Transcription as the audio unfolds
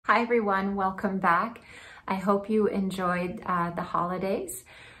Hi everyone, welcome back. I hope you enjoyed the holidays.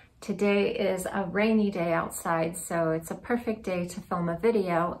 Today is a rainy day outside, so it's a perfect day to film a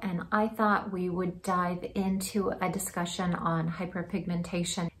video, and I thought we would dive into a discussion on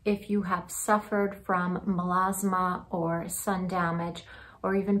hyperpigmentation. If you have suffered from melasma or sun damage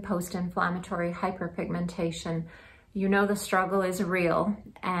or even post-inflammatory hyperpigmentation, you know the struggle is real,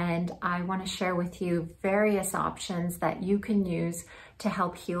 and I want to share with you various options that you can use to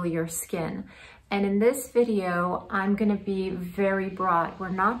help heal your skin. And in this video, I'm going to be very broad. We're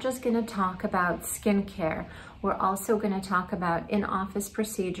not just going to talk about skincare. We're also going to talk about in-office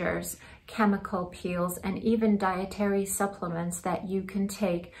procedures, chemical peels, and even dietary supplements that you can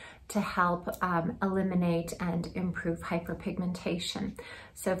take to help eliminate and improve hyperpigmentation.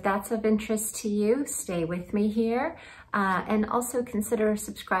 So if that's of interest to you, stay with me here, and also consider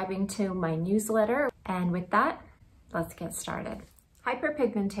subscribing to my newsletter. And with that, let's get started.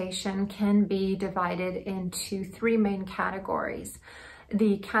 Hyperpigmentation can be divided into three main categories.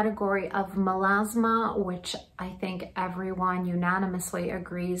 The category of melasma, which I think everyone unanimously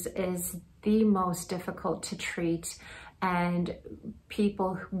agrees is the most difficult to treat, and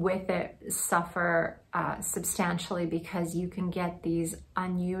people with it suffer substantially because you can get these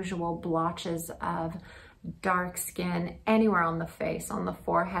unusual blotches of dark skin anywhere on the face, on the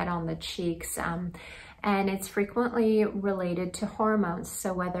forehead, on the cheeks, and it's frequently related to hormones.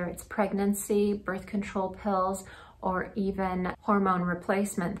 So whether it's pregnancy, birth control pills, or even hormone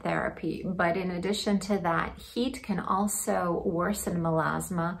replacement therapy. But in addition to that, heat can also worsen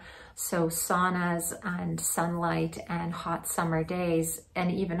melasma. So saunas and sunlight and hot summer days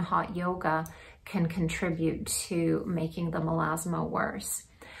and even hot yoga can contribute to making the melasma worse.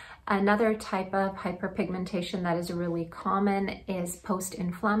 Another type of hyperpigmentation that is really common is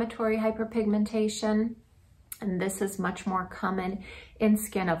post-inflammatory hyperpigmentation. And this is much more common in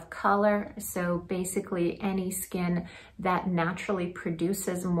skin of color. So basically any skin that naturally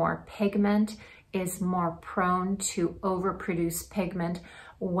produces more pigment is more prone to overproduce pigment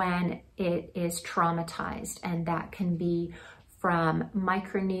when it is traumatized. And that can be from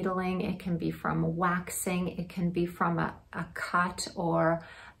microneedling, it can be from waxing, it can be from a cut or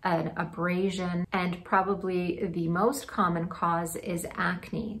an abrasion, and probably the most common cause is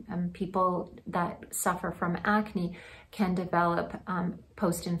acne. People that suffer from acne can develop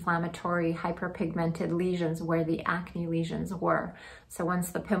post-inflammatory hyperpigmented lesions where the acne lesions were. So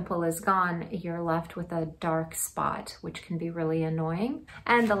once the pimple is gone, you're left with a dark spot, which can be really annoying.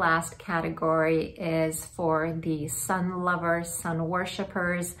 And the last category is for the sun lovers, sun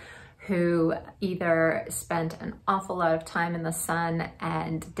worshipers, who either spent an awful lot of time in the sun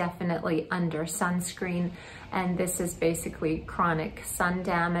and definitely under sunscreen. And this is basically chronic sun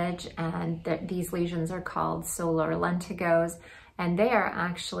damage, and these lesions are called solar lentigos, and they are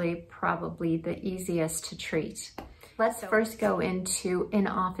actually probably the easiest to treat. Let's first go into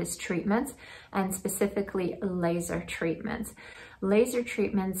in-office treatments, and specifically laser treatments. Laser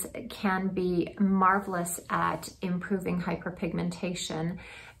treatments can be marvelous at improving hyperpigmentation,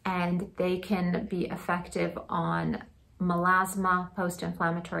 and they can be effective on melasma,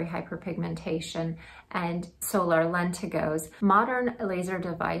 post-inflammatory hyperpigmentation, and solar lentigos. Modern laser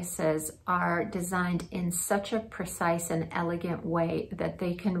devices are designed in such a precise and elegant way that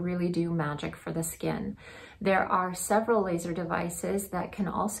they can really do magic for the skin. There are several laser devices that can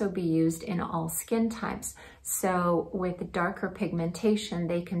also be used in all skin types. So with darker pigmentation,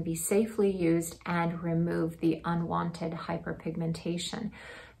 they can be safely used and remove the unwanted hyperpigmentation.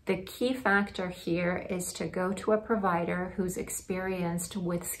 The key factor here is to go to a provider who's experienced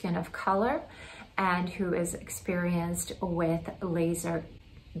with skin of color and who is experienced with laser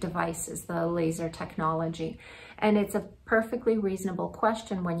devices, the laser technology. And it's a perfectly reasonable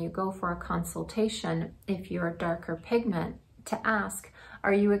question when you go for a consultation, if you're a darker pigment, to ask,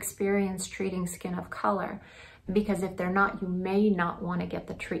 are you experienced treating skin of color? Because if they're not, you may not want to get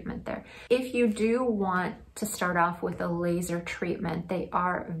the treatment there. If you do want to start off with a laser treatment, they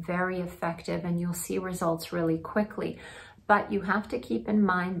are very effective and you'll see results really quickly. But you have to keep in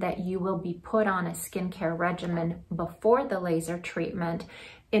mind that you will be put on a skincare regimen before the laser treatment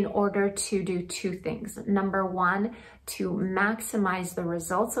in order to do two things. Number one, to maximize the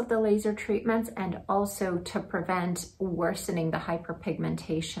results of the laser treatments and also to prevent worsening the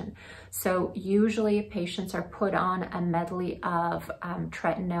hyperpigmentation. So usually patients are put on a medley of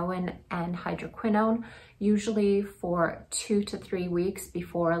tretinoin and hydroquinone, usually for 2 to 3 weeks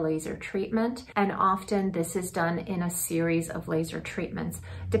before a laser treatment. And often this is done in a series of laser treatments,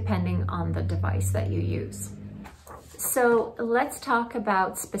 depending on the device that you use. So let's talk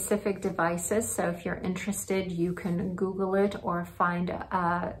about specific devices. So if you're interested, you can Google it or find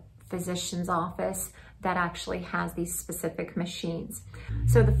a physician's office that actually has these specific machines.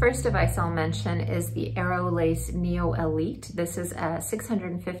 So the first device I'll mention is the Aerolase Neo Elite. This is a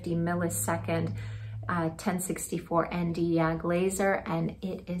 650 millisecond 1064 ND YAG laser, and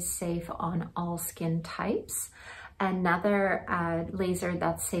it is safe on all skin types. Another laser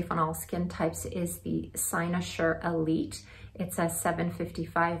that's safe on all skin types is the Cynosure Elite. It's a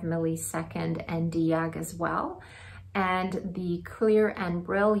 755 millisecond ND YAG as well. And the Clear and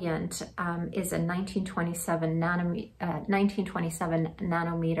Brilliant is a 1927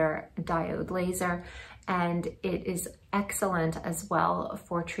 nanometer diode laser, and it is excellent as well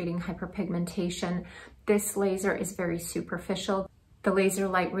for treating hyperpigmentation. This laser is very superficial. The laser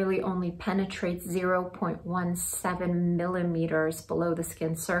light really only penetrates 0.17 millimeters below the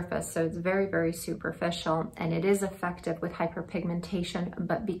skin surface, so it's very, very superficial, and it is effective with hyperpigmentation,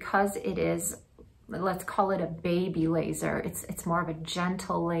 but because it is, let's call it a baby laser, it's more of a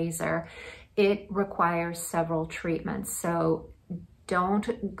gentle laser, it requires several treatments. So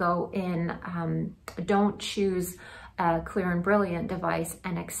don't go in, don't choose a Clear and Brilliant device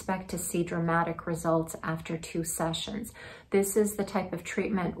and expect to see dramatic results after 2 sessions. This is the type of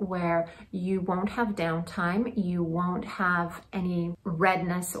treatment where you won't have downtime, you won't have any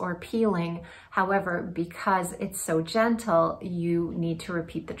redness or peeling. However, because it's so gentle, you need to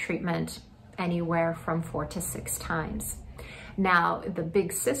repeat the treatment anywhere from 4 to 6 times. Now, the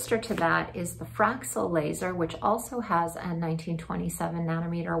big sister to that is the Fraxel laser, which also has a 1927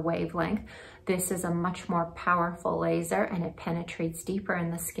 nanometer wavelength. This is a much more powerful laser, and it penetrates deeper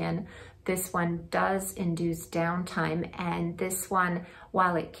in the skin. This one does induce downtime, and this one,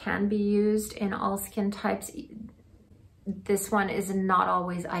 while it can be used in all skin types, this one is not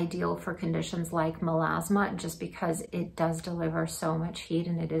always ideal for conditions like melasma, just because it does deliver so much heat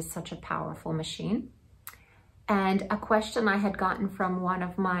and it is such a powerful machine. And a question I had gotten from one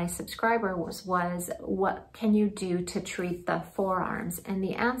of my subscribers was, what can you do to treat the forearms? And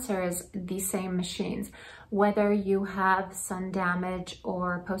the answer is these same machines. Whether you have sun damage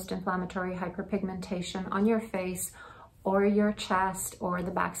or post-inflammatory hyperpigmentation on your face or your chest or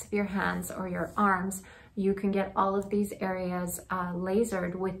the backs of your hands or your arms, you can get all of these areas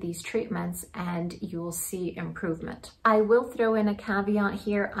lasered with these treatments and you'll see improvement. I will throw in a caveat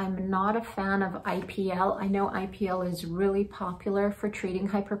here. I'm not a fan of IPL. I know IPL is really popular for treating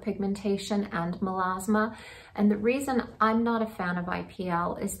hyperpigmentation and melasma. And the reason I'm not a fan of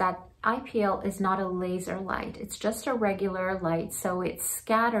IPL is that IPL is not a laser light. It's just a regular light. So it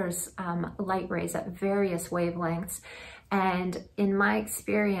scatters light rays at various wavelengths. And in my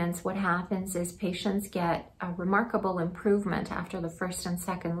experience, what happens is patients get a remarkable improvement after the first and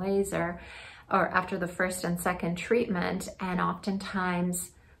second laser, or after the first and second treatment. And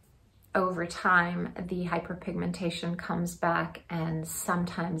oftentimes over time, the hyperpigmentation comes back, and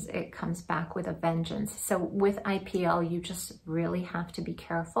sometimes it comes back with a vengeance. So with IPL, you just really have to be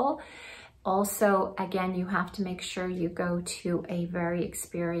careful. Also, again, you have to make sure you go to a very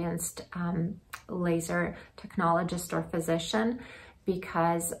experienced laser technologist or physician,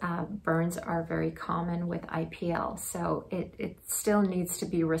 because burns are very common with IPL. So it still needs to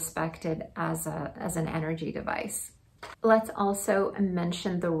be respected as an energy device. Let's also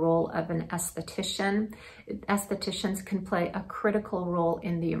mention the role of an esthetician. Estheticians can play a critical role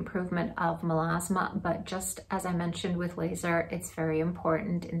in the improvement of melasma, but just as I mentioned with laser, it's very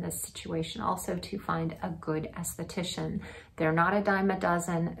important in this situation also to find a good esthetician. They're not a dime a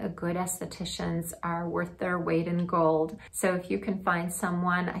dozen. Good estheticians are worth their weight in gold. So if you can find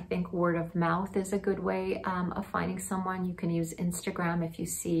someone, I think word of mouth is a good way of finding someone. You can use Instagram if you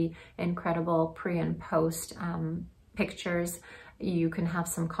see incredible pre and post pictures. You can have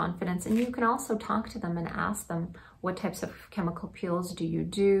some confidence, and you can also talk to them and ask them, what types of chemical peels do you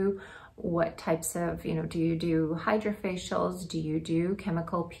do? What types of, do you do hydrofacials? Do you do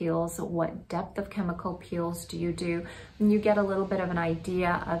chemical peels? What depth of chemical peels do you do? And you get a little bit of an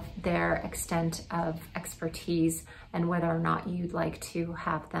idea of their extent of expertise and whether or not you'd like to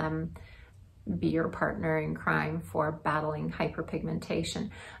have them be your partner in crime for battling hyperpigmentation.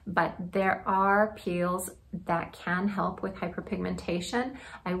 But there are peels that can help with hyperpigmentation.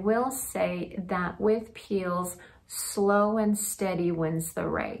 I will say that with peels, slow and steady wins the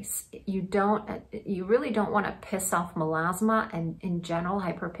race. You really don't want to piss off melasma, and in general,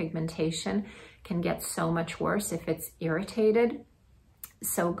 hyperpigmentation can get so much worse if it's irritated.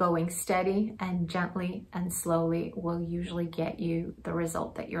 So going steady and gently and slowly will usually get you the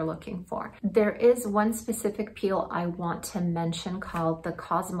result that you're looking for. There is one specific peel I want to mention called the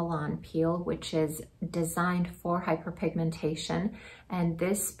Cosmelan Peel, which is designed for hyperpigmentation, and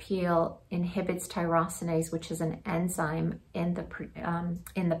this peel inhibits tyrosinase, which is an enzyme in the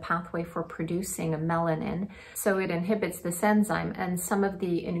pathway for producing a melanin. So it inhibits this enzyme, and some of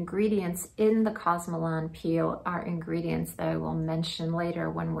the ingredients in the Cosmelan Peel are ingredients that I will mention later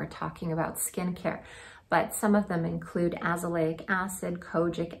when we're talking about skincare. But some of them include azelaic acid,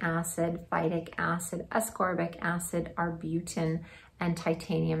 kojic acid, phytic acid, ascorbic acid, arbutin, and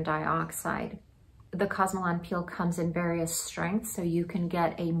titanium dioxide. The Cosmelan Peel comes in various strengths, so you can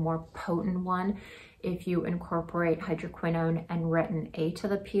get a more potent one if you incorporate hydroquinone and retin A to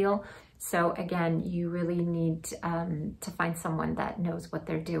the peel. So again, you really need to find someone that knows what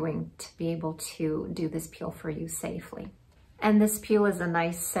they're doing to be able to do this peel for you safely. And this peel is a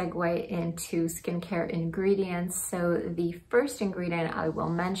nice segue into skincare ingredients. So the first ingredient I will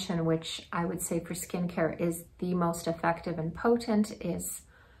mention, which I would say for skincare is the most effective and potent, is,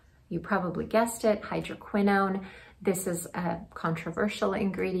 you probably guessed it, hydroquinone. This is a controversial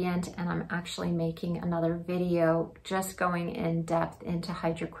ingredient, and I'm actually making another video just going in depth into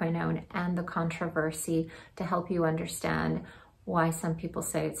hydroquinone and the controversy to help you understand why some people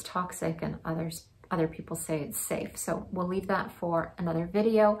say it's toxic and other people say it's safe. So we'll leave that for another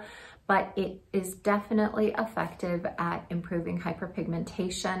video, but it is definitely effective at improving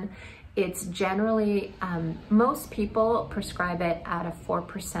hyperpigmentation. It's generally, most people prescribe it at a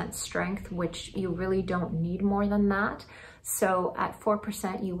 4% strength, which you really don't need more than that. So at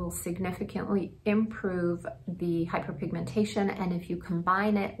 4%, you will significantly improve the hyperpigmentation. And if you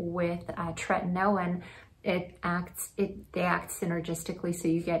combine it with tretinoin, they act synergistically, so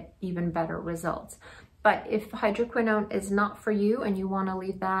you get even better results. But if hydroquinone is not for you and you want to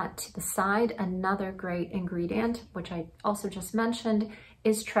leave that to the side, another great ingredient, which I also just mentioned,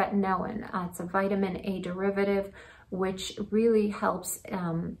 is tretinoin. It's a vitamin A derivative, which really helps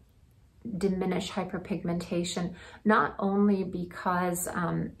diminish hyperpigmentation, not only because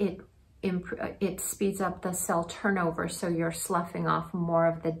it speeds up the cell turnover, so you're sloughing off more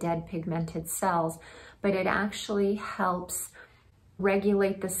of the dead pigmented cells, but it actually helps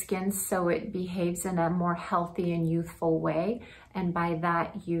regulate the skin so it behaves in a more healthy and youthful way, and by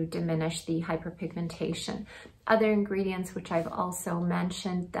that you diminish the hyperpigmentation. Other ingredients which I've also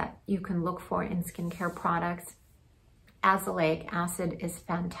mentioned that you can look for in skincare products: azelaic acid is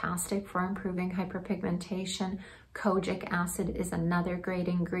fantastic for improving hyperpigmentation. Kojic acid is another great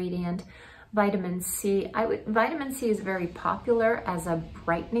ingredient. Vitamin C, vitamin C is very popular as a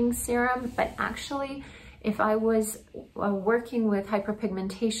brightening serum, but actually if I was working with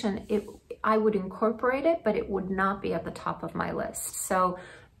hyperpigmentation, I would incorporate it, but it would not be at the top of my list. So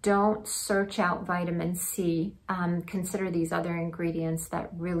don't search out vitamin C. Consider these other ingredients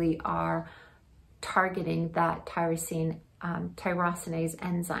that really are targeting that tyrosinase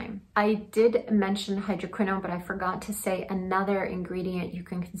enzyme. I did mention hydroquinone, but I forgot to say another ingredient you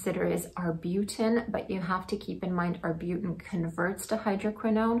can consider is arbutin, but you have to keep in mind arbutin converts to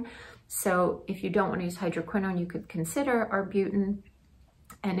hydroquinone. So if you don't want to use hydroquinone, you could consider arbutin.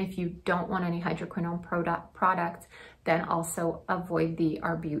 And if you don't want any hydroquinone products, then also avoid the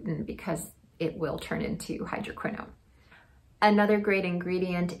arbutin because it will turn into hydroquinone. Another great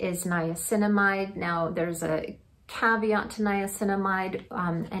ingredient is niacinamide. Now there's a caveat to niacinamide,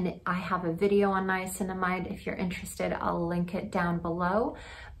 and I have a video on niacinamide. If you're interested, I'll link it down below.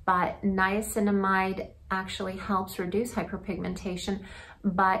 But niacinamide actually helps reduce hyperpigmentation,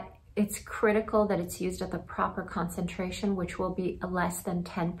 but it's critical that it's used at the proper concentration, which will be less than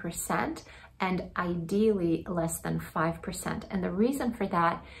 10% and ideally less than 5%. And the reason for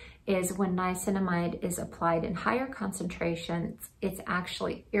that is when niacinamide is applied in higher concentrations, it's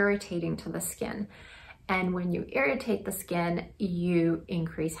actually irritating to the skin. And when you irritate the skin, you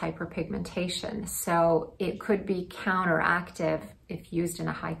increase hyperpigmentation. So it could be counteractive if used in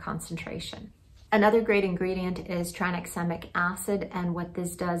a high concentration. Another great ingredient is tranexamic acid, and what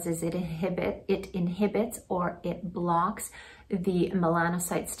this does is it inhibits or it blocks the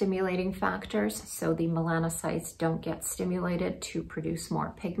melanocyte stimulating factors, so the melanocytes don't get stimulated to produce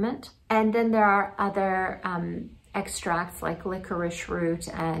more pigment. And then there are other extracts like licorice root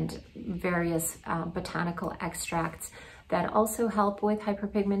and various botanical extracts that also help with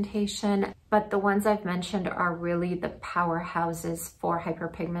hyperpigmentation. But the ones I've mentioned are really the powerhouses for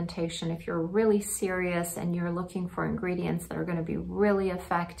hyperpigmentation. If you're really serious and you're looking for ingredients that are going to be really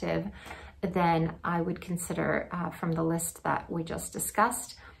effective, then I would consider from the list that we just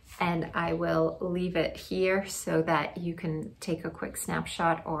discussed. And I will leave it here so that you can take a quick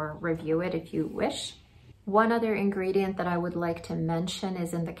snapshot or review it if you wish. One other ingredient that I would like to mention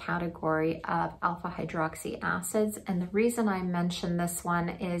is in the category of alpha hydroxy acids. And the reason I mention this one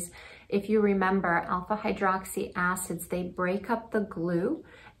is, if you remember, alpha hydroxy acids, they break up the glue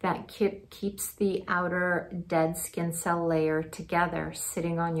that keeps the outer dead skin cell layer together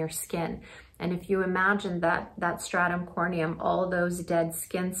sitting on your skin. And if you imagine that stratum corneum, all those dead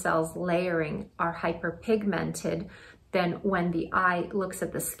skin cells layering are hyperpigmented, then when the eye looks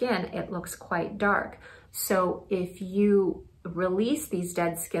at the skin, it looks quite dark. So if you release these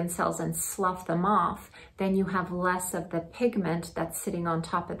dead skin cells and slough them off, then you have less of the pigment that's sitting on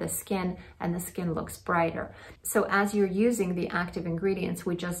top of the skin, and the skin looks brighter. So as you're using the active ingredients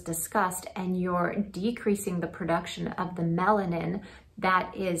we just discussed and you're decreasing the production of the melanin,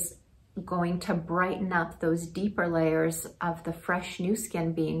 that is going to brighten up those deeper layers of the fresh new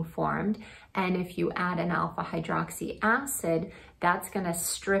skin being formed. And if you add an alpha hydroxy acid, that's going to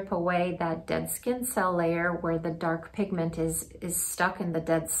strip away that dead skin cell layer where the dark pigment is stuck in the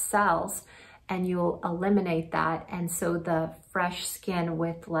dead cells, and you'll eliminate that. And so the fresh skin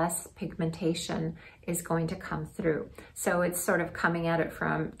with less pigmentation is going to come through. So it's sort of coming at it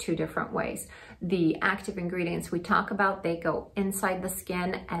from two different ways. The active ingredients we talk about, they go inside the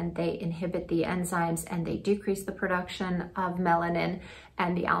skin and they inhibit the enzymes and they decrease the production of melanin,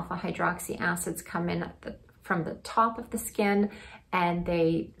 and the alpha hydroxy acids come in from the top of the skin and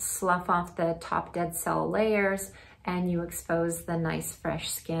they slough off the top dead cell layers, and you expose the nice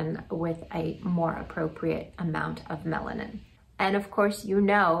fresh skin with a more appropriate amount of melanin. And of course, you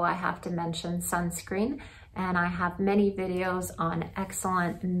know, I have to mention sunscreen, and I have many videos on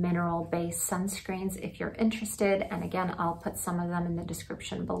excellent mineral-based sunscreens if you're interested. And again, I'll put some of them in the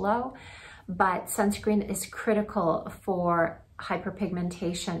description below. But sunscreen is critical for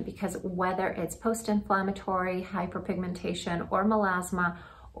hyperpigmentation, because whether it's post-inflammatory hyperpigmentation or melasma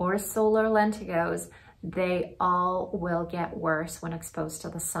or solar lentigos, they all will get worse when exposed to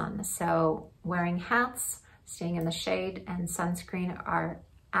the sun. So wearing hats, staying in the shade, and sunscreen are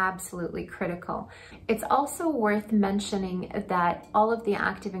absolutely critical. It's also worth mentioning that all of the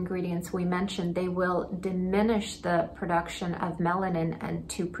active ingredients we mentioned, they will diminish the production of melanin and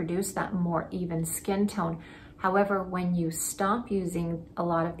to produce that more even skin tone. However, when you stop using a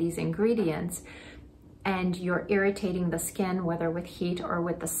lot of these ingredients and you're irritating the skin, whether with heat or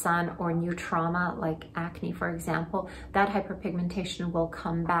with the sun or new trauma like acne, for example, that hyperpigmentation will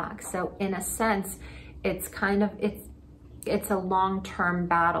come back. So in a sense, it's a long-term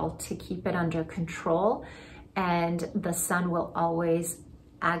battle to keep it under control, and the sun will always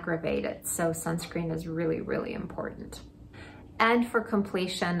aggravate it. So sunscreen is really, really important. And for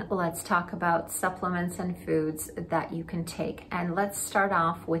completion, let's talk about supplements and foods that you can take. And let's start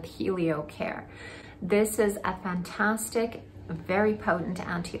off with Heliocare. This is a fantastic, very potent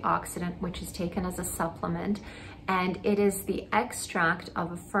antioxidant, which is taken as a supplement. And it is the extract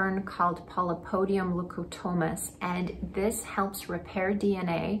of a fern called Polypodium leucotomus. And this helps repair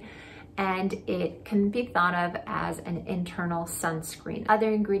DNA, and it can be thought of as an internal sunscreen.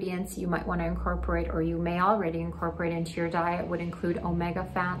 Other ingredients you might want to incorporate, or you may already incorporate into your diet, would include omega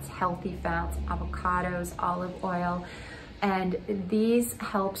fats, healthy fats, avocados, olive oil, and these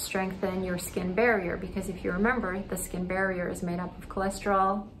help strengthen your skin barrier, because if you remember, the skin barrier is made up of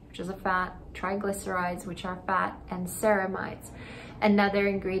cholesterol, which is a fat, triglycerides, which are fat, and ceramides. Another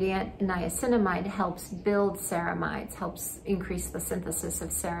ingredient, niacinamide, helps build ceramides, helps increase the synthesis of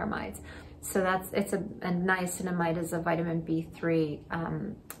ceramides. So niacinamide is a vitamin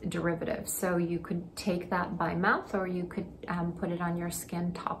B3 derivative. So you could take that by mouth, or you could put it on your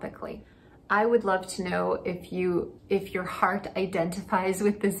skin topically. I would love to know if your heart identifies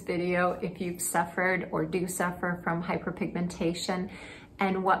with this video, if you've suffered or do suffer from hyperpigmentation,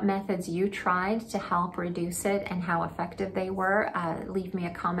 and what methods you tried to help reduce it and how effective they were. Leave me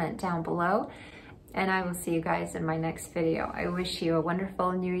a comment down below, and I will see you guys in my next video. I wish you a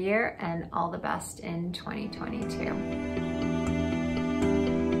wonderful new year and all the best in 2022.